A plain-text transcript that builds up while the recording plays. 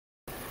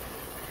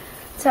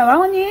자,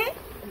 왕언니,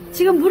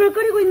 지금 물을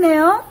끓이고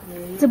있네요.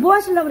 네. 이제 뭐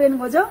하시려고 그러는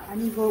거죠?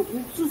 아니, 이거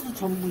옥수수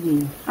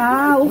전분이에요.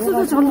 아,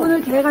 옥수수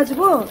전분을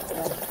개가지고,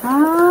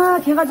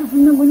 개가지고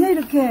붓는군요,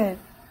 이렇게.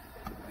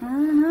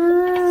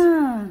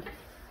 아하.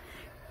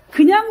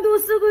 그냥도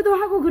쓰기도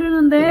하고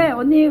그러는데,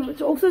 언니,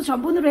 옥수수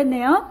전분으로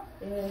했네요?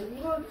 네,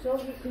 이거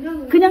저기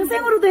그냥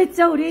생으로도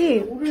했죠, 우리?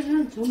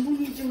 올해는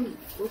전분이 좀,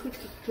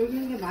 저기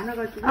있는 게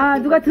많아가지고. 아,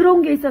 누가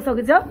들어온 게 있어서,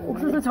 그죠? 네.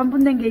 옥수수 전분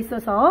낸 게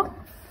있어서.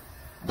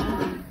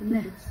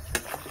 네.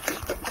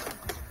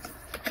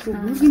 그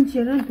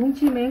물김치는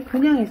동치면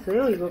그냥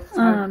했어요, 이거.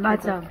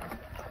 맞아.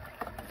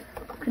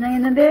 그냥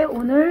했는데,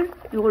 오늘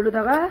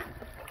이걸로다가,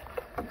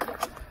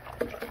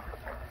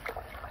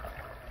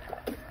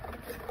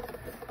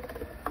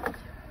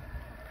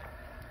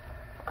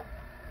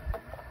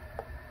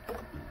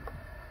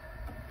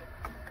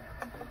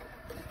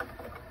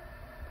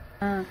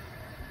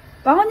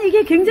 왕언니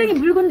이게 굉장히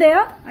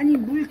묽은데요? 아니,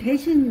 물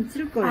대신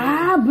쓸 거예요.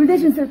 아, 물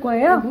대신 쓸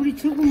거예요? 물이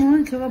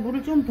죽으면 제가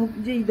물을 좀 더,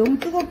 이제 너무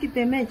뜨겁기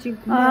때문에 지금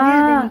그만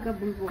해야 되니까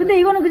물 부어. 근데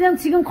이거는 그냥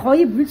지금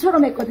거의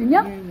물처럼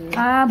했거든요? 예.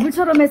 아,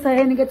 물처럼 해서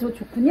하는 게 더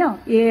좋군요.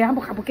 예,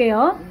 한번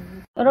가볼게요.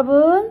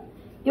 여러분,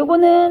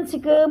 요거는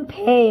지금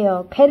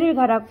배예요. 배를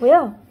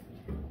갈았고요.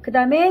 그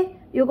다음에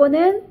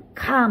요거는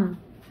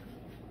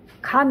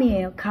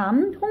감이에요.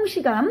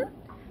 홍시감.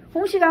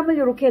 홍시감을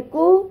요렇게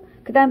했고,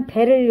 그 다음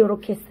배를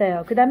요렇게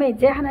했어요. 그 다음에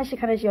이제 하나씩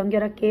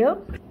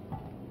연결할게요.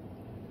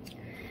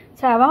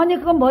 자, 왕언니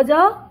그건 뭐죠?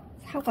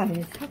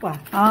 사과예요, 사과.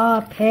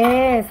 아,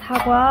 배,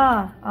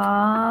 사과.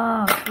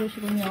 아,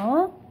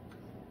 그러시군요.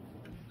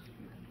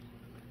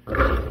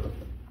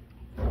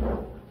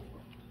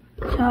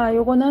 자,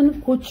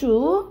 요거는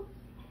고추를,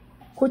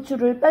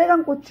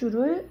 빨간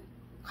고추를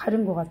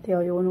갈은 것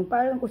같아요. 요거는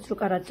빨간 고추를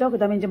갈았죠. 그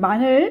다음에 이제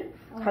마늘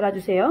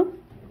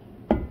갈아주세요.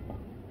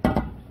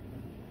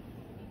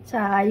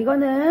 자,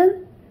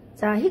 이거는,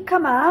 자,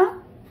 히카마.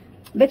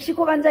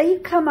 멕시코 간자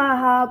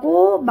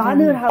히카마하고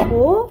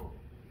마늘하고,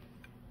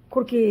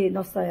 그렇게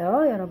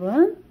넣었어요,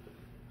 여러분.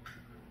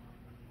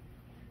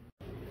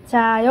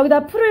 자,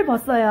 여기다 풀을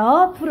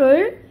벗어요.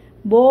 풀을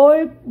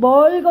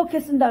멀겋게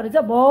쓴다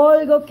그러죠?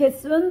 멀겋게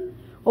쓴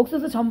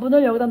옥수수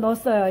전분을 여기다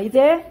넣었어요.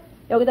 이제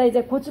여기다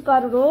이제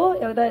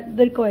고춧가루로 여기다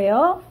넣을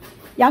거예요.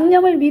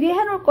 양념을 미리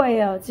해 놓을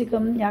거예요.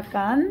 지금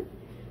약간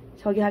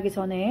저기 하기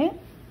전에.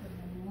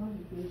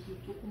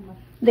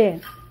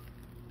 네.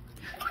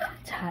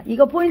 자,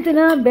 이거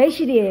포인트는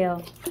매실이에요.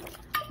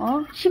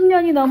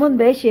 10년이 넘은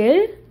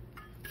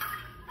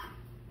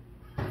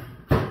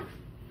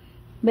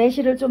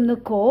매실을 좀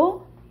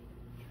넣고,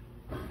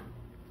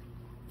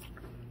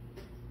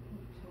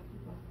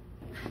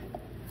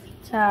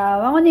 자,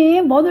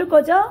 왕언님 뭐 넣을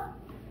거죠?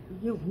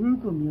 이게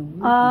울금이요.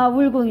 울금. 아,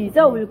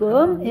 울금이죠,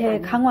 울금.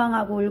 예,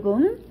 강황하고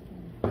울금.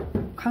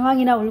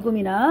 강황이나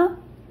울금이나.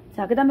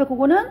 자, 그 다음에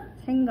그거는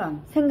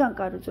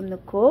생강가루 좀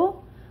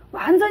넣고,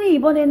 완전히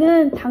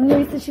이번에는 당뇨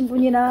있으신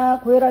분이나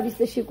고혈압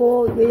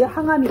있으시고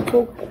항암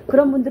있고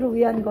그런 분들을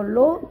위한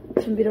걸로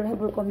준비를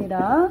해볼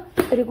겁니다.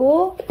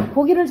 그리고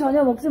고기를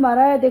전혀 먹지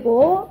말아야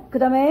되고, 그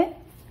다음에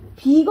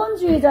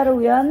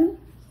비건주의자를 위한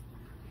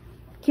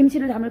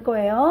김치를 담을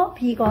거예요.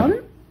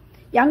 비건.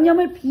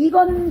 양념을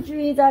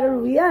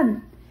비건주의자를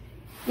위한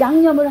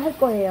양념을 할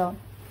거예요.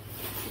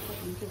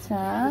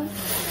 자.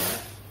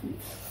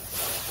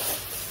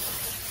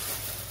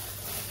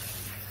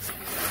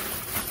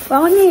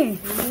 왕언니,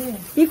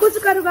 이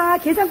고춧가루가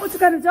계산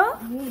고춧가루죠?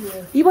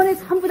 이번에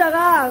전부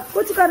다가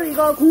고춧가루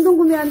이거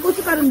공동구매한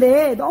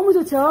고춧가루인데 너무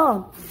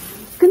좋죠?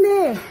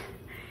 근데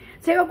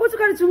제가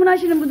고춧가루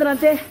주문하시는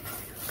분들한테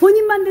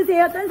본인만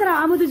드세요. 딴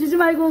사람 아무도 주지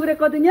말고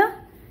그랬거든요?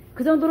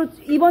 그 정도로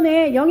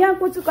이번에 영양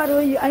고춧가루,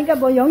 아니 그러니까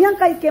뭐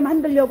영양가 있게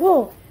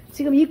만들려고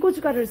지금 이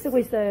고춧가루를 쓰고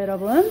있어요,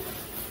 여러분.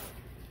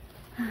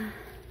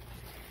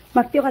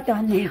 막 뛰어갔다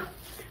왔네요.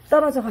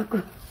 떨어져갖고.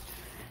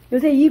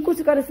 요새 이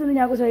고춧가루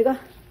쓰느냐고 저희가.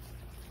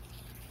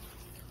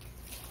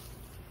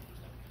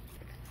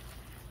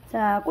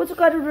 자,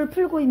 고춧가루를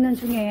풀고 있는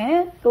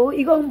중에 또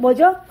이건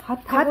뭐죠?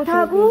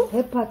 갓하고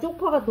대파,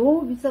 쪽파가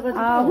너무 비싸가지고.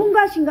 아,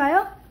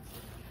 홍갓인가요?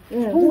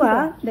 네,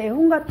 홍갓. 네,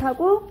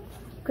 홍갓하고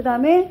그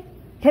다음에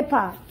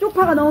대파.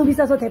 쪽파가 너무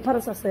비싸서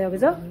대파를 썼어요.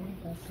 그죠?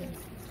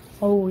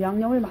 어우,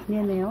 양념을 많이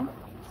했네요.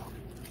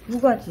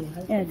 두 가지.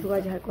 네, 두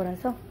가지 할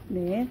거라서.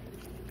 네.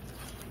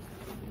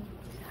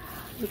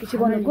 이렇게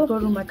집어넣고.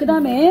 그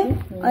다음에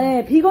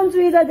네,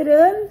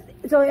 비건주의자들은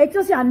저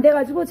액젓이 안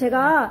돼가지고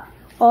제가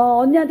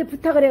언니한테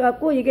부탁을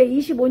해갖고 이게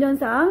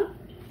 25년상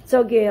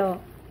저기에요.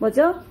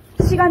 뭐죠?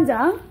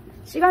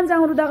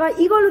 시간장으로다가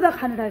이걸로 다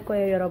간을 할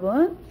거예요,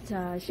 여러분.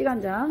 자,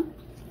 시간장.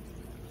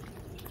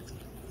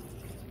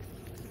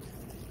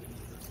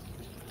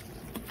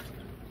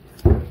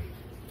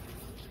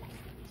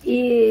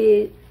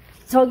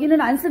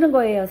 저기는 안 쓰는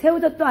거예요.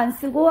 새우젓도 안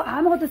쓰고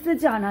아무것도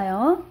쓰지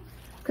않아요.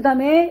 그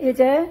다음에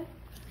이제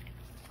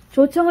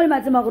조청을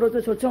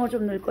마지막으로도 조청을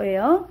좀 넣을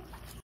거예요.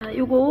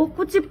 요거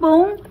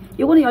꾸찌뽕,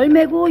 요거는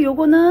열매고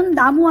요거는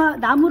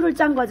나무를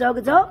짠 거죠,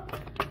 그죠?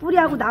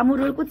 뿌리하고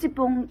나무를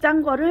꾸찌뽕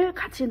짠 거를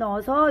같이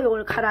넣어서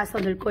요걸 갈아서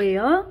넣을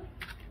거예요.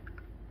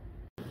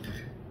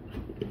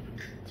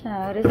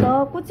 자,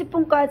 그래서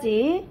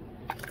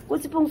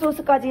꼬치뽕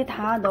소스까지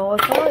다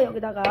넣어서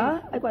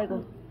여기다가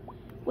아이고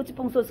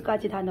꼬치뽕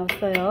소스까지 다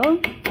넣었어요.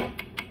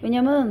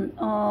 왜냐면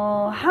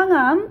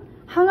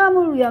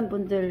항암을 위한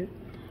분들,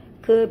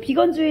 그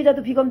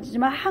비건주의자도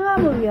비건주지만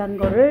항암을 위한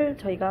거를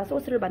저희가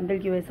소스를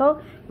만들기 위해서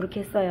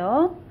이렇게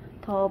했어요.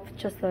 더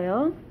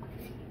붙였어요.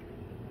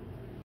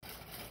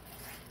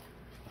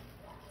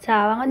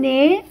 자,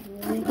 왕언니,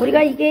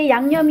 우리가 이게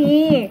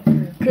양념이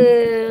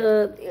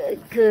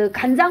그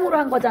간장으로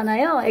한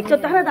거잖아요.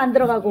 액젓도 하나도 안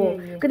들어가고.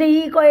 근데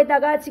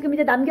이거에다가 지금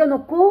이제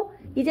남겨놓고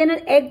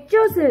이제는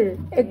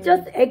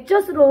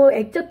액젓으로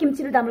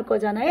액젓김치를 담을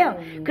거잖아요.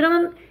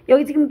 그러면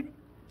여기 지금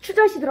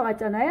추젓이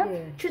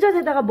들어갔잖아요.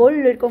 추젓에다가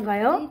뭘 넣을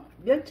건가요?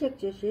 멸치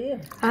액젓이에요.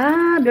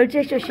 아, 멸치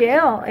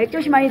액젓이에요.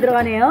 액젓이 많이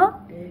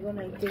들어가네요.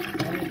 이거는 액젓이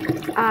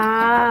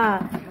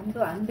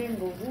간도 안 된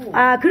거고.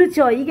 아,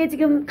 그렇죠. 이게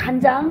지금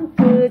간장,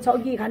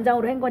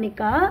 간장으로 한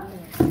거니까.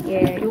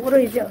 예,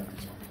 요거를 이제,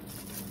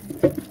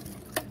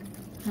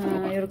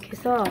 요렇게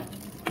해서.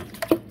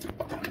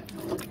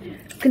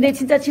 근데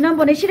진짜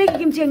지난번에 시래기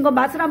김치 한 거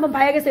맛을 한번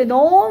봐야겠어요.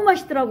 너무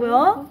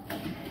맛있더라고요.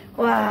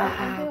 와.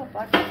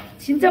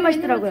 진짜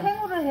맛있더라고요.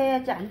 생으로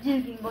해야지 안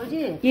질긴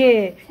거지?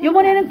 예.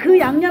 요번에는 그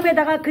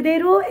양념에다가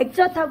그대로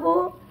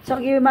액젓하고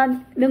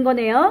저기만 넣은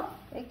거네요.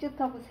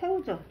 액젓하고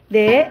새우젓.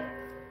 네.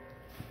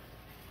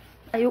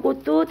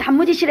 요것도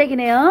단무지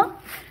시래기네요.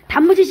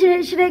 단무지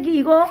시래기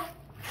이거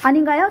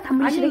아닌가요?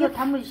 단무지 시래기? 이거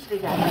단무지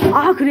시래기 아니에요.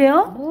 아,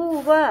 그래요?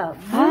 무가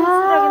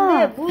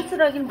무쓰라기인데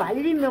무쓰라기는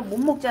말리면 못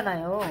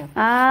먹잖아요.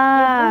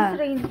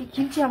 무쓰라기는 이렇게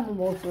김치 한번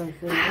먹을 수가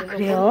있어요. 아,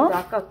 그래요?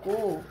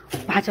 아깝고.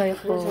 맞아요.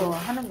 그래서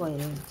하는 거예요.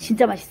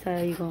 진짜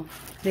맛있어요, 이거.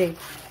 네.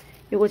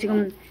 요거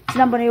지금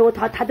지난번에 요거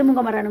다 다듬은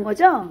거 말하는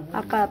거죠?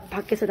 아까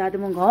밖에서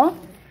다듬은 거.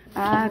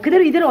 아,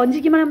 그대로 이대로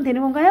얹기만 하면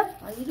되는 건가요?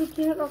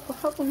 이렇게 해갖고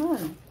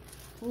하고는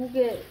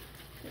무게,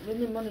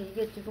 왜냐면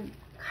이게 지금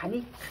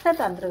간이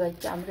하나도 안 들어가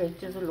있지. 아무리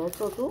액젓을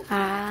넣었어도.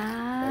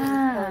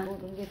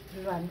 이게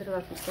별로 안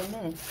들어갔기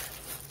때문에.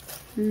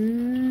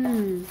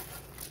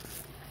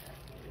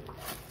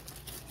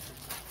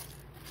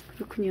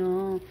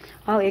 그렇군요.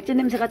 아, 액젓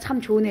냄새가 참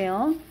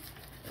좋으네요.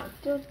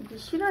 액젓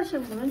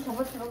싫어하시는 분은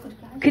저것처럼 그렇게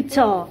하시면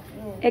그쵸.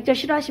 네. 액젓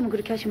싫어하시면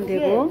그렇게 하시면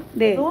되고.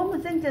 네.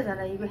 너무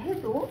생짜잖아. 이거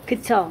해도.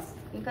 그쵸.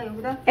 그러니까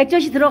여기다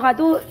액젓이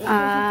들어가도,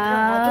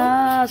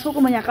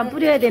 소금은 약간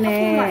뿌려야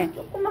되네.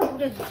 조금만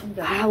뿌려주시면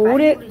돼요. 아,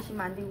 뿌리시면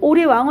안 되고.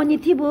 올해 왕언니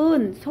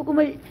팁은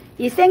소금을,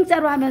 이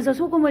생짜로 하면서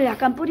소금을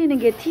약간 뿌리는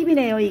게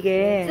팁이네요,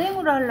 이게.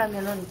 생으로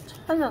하려면은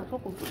천연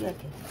소금 뿌려야 돼.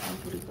 안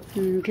뿌리고.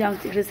 그냥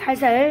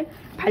살살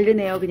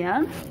바르네요,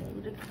 그냥.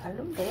 이렇게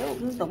바르면 돼요.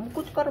 근데 너무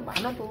고춧가루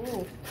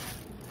많아도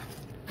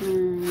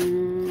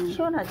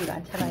시원하지가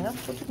않잖아요.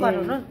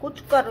 고춧가루는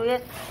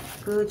고춧가루에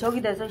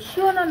저기 돼서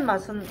시원한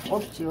맛은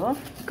없죠.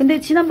 근데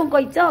지난번 거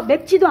있죠?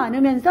 맵지도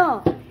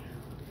않으면서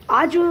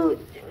아주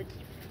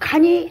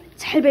간이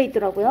잘 배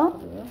있더라고요.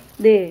 그래요?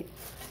 네.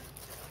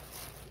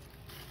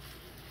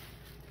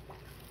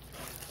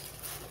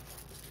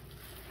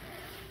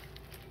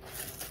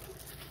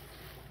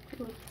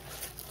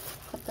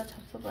 갖다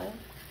잡숴봐요.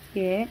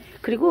 예.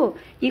 그리고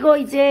이거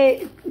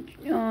이제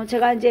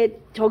제가 이제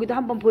저기도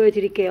한번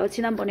보여드릴게요.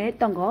 지난번에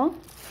했던 거.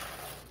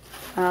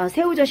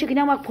 새우젓이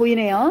그냥 막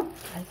보이네요.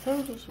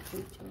 새우젓이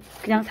보이죠.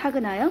 그냥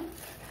사그나요?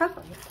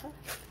 사과요.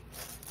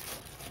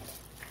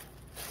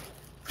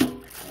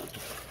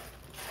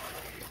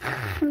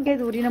 한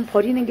개도 우리는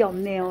버리는 게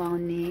없네요,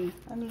 언니.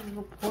 아니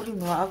이거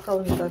버리면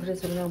아까우니까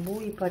그래서 그냥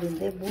무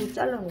이파리인데 무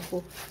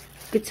잘라놓고.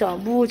 그쵸.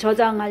 무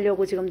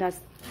저장하려고 지금 다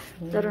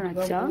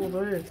썰어놨죠.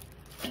 무를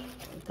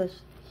일단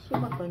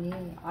심었더니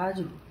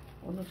아주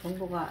어느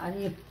정도가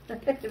아니.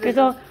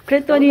 그래서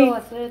그랬더니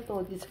왔어요, 또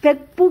어디서.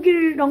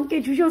 100포기를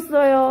넘게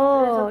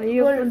주셨어요.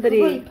 이분들이.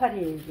 그거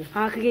이파리예요, 이게.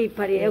 그게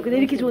이파리예요. 네, 근데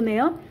이렇게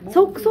좋네요.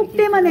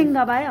 속대만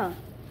했나 봐요.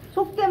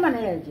 속대만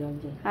해야죠,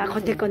 이제.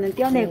 겉에 거는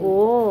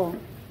떼어내고.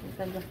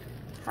 그러니까 이제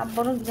한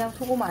번은 그냥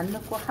소금 안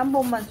넣고 한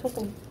번만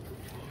소금.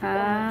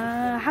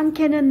 한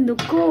캔은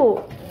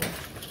넣고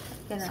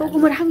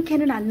소금을 한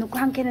캔은 안 넣고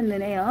한 캔은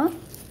넣네요.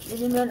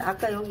 왜냐면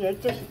아까 여기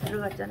액젓이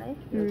들어갔잖아요.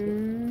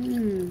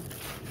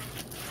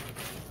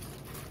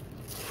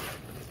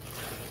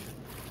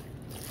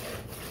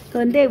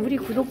 그런데 우리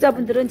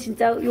구독자분들은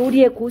진짜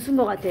요리에 고수인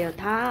것 같아요.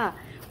 다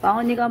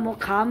왕언니가 뭐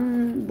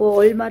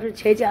얼마를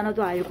재지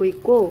않아도 알고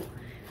있고,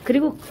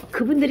 그리고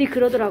그분들이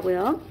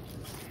그러더라고요.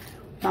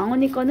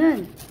 왕언니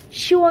거는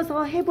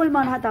쉬워서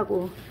해볼만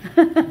하다고.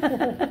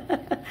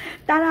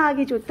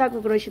 따라하기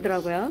좋다고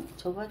그러시더라고요.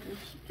 저거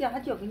쉽게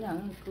하죠,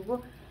 그냥.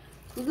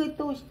 그게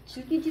또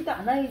질기지도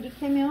않아요.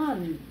 이렇게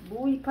하면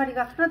무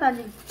이파리가 하나도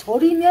안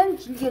절이면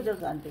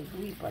질겨져서 안 돼요,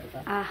 무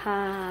이파리가.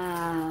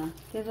 아하.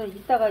 그래서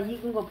이따가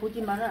익은 거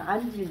보지만은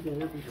안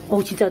질겨요.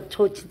 그죠?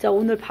 저 진짜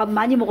오늘 밥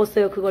많이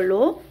먹었어요,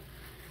 그걸로.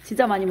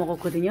 진짜 많이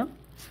먹었거든요.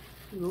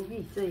 여기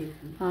있어요,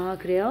 여기.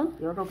 그래요?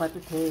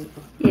 열어봐도 돼요,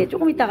 이거. 예,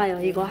 조금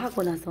이따가요, 이거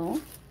하고 나서.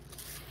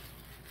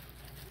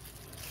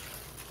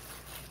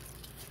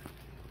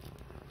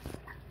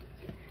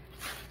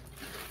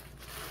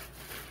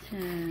 자.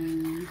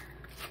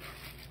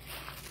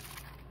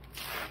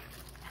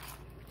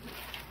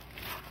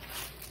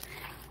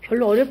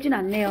 별로 어렵진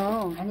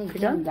않네요. 아니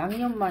그죠? 그냥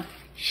양념만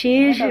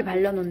실실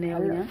발라놓네요.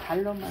 그냥.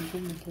 발로만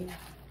두면 돼요.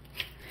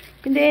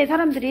 근데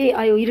사람들이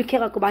아유 이렇게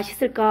해갖고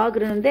맛있을까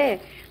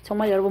그러는데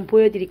정말 여러분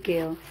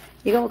보여드릴게요.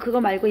 이거 그거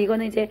말고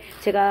이거는 이제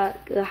제가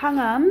그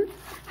항암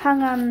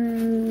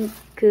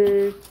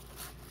그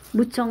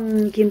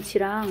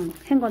무청김치랑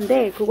한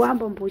건데 그거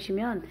한번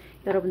보시면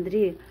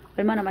여러분들이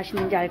얼마나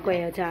맛있는지 알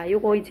거예요. 자,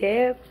 요거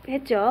이제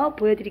했죠?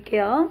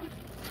 보여드릴게요.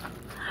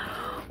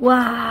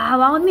 와,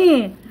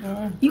 왕언니.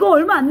 네. 이거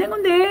얼마 안 된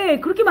건데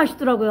그렇게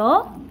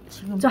맛있더라고요.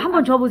 지금 저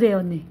한번 줘보세요,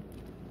 언니.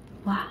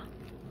 와,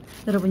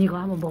 여러분 이거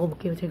한번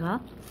먹어볼게요,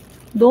 제가.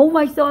 너무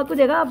맛있어갖고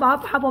제가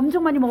밥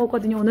엄청 많이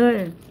먹었거든요,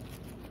 오늘.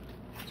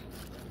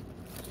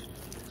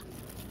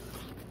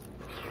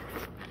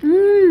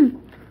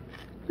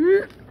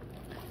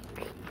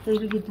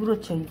 이렇게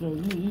누렇죠 이게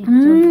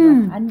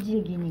저기가 안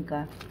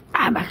질기니까.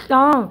 아,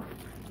 맛있다.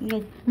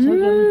 이게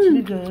저기 하면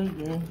질겨요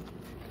이게.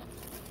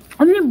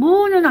 언니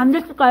무는 안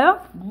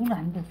됐을까요? 무는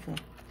안 됐어요.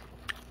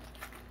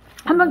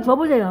 한번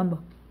줘보세요, 한번.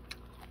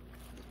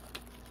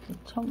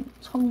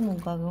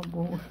 청무가 그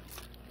뭐.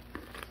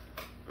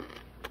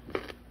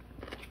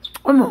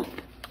 어머,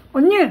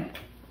 언니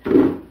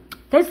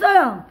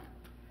됐어요.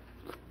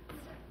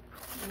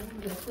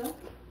 됐어?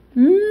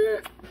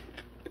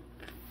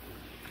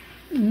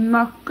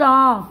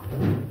 맛있다.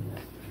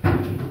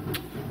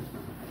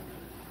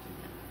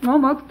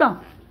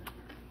 맛있다.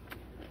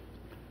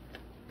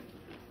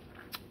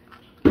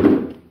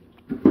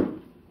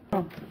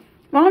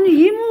 아니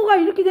이무가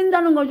이렇게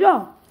된다는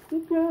거죠?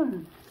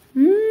 그럼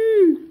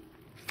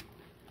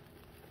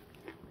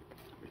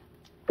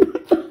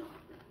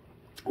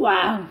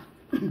와,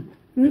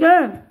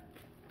 근데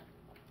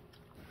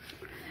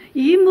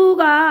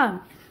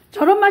이무가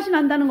저런 맛이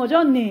난다는 거죠,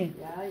 언니?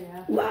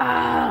 야야.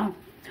 와,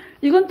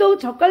 이건 또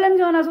젓갈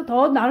냄새가 나서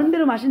더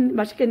나름대로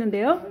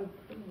맛있겠는데요?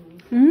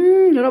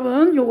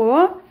 여러분,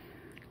 요거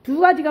두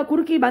가지가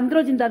그렇게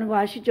만들어진다는 거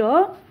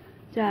아시죠?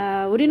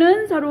 자,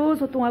 우리는 서로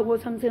소통하고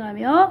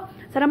상생하며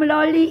사람을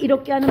널리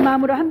이롭게 하는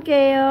마음으로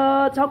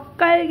함께해요.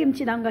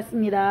 젓갈김치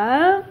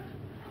담갔습니다.